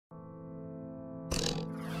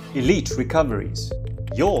Elite Recoveries,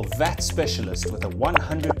 your VAT specialist with a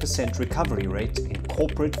 100% recovery rate in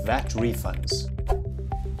corporate VAT refunds.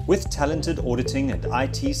 With talented auditing and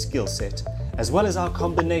IT skill set, as well as our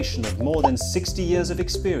combination of more than 60 years of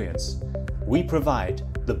experience, we provide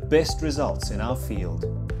the best results in our field.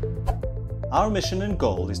 Our mission and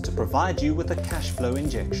goal is to provide you with a cash flow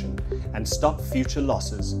injection and stop future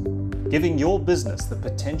losses, giving your business the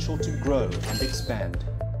potential to grow and expand.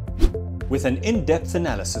 With an in-depth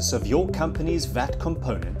analysis of your company's VAT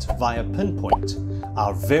component via Pinpoint,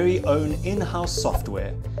 our very own in-house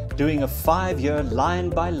software, doing a 5-year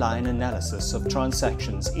line-by-line analysis of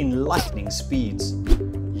transactions in lightning speeds,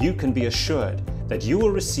 you can be assured that you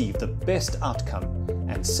will receive the best outcome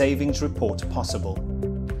and savings report possible.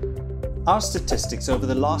 Our statistics over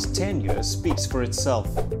the last 10 years speaks for itself,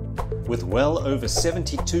 with well over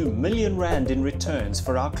 72 million rand in returns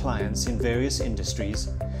for our clients in various industries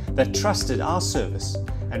that trusted our service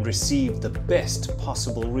and received the best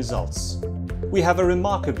possible results. We have a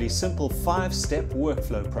remarkably simple 5-step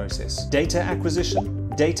workflow process: data acquisition,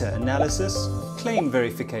 data analysis, claim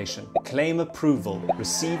verification, claim approval,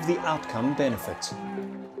 receive the outcome benefit.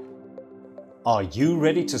 Are you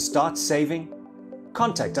ready to start saving?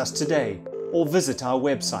 Contact us today or visit our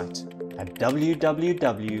website at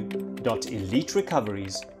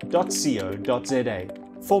www.eliterecoveries.co.za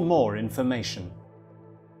for more information.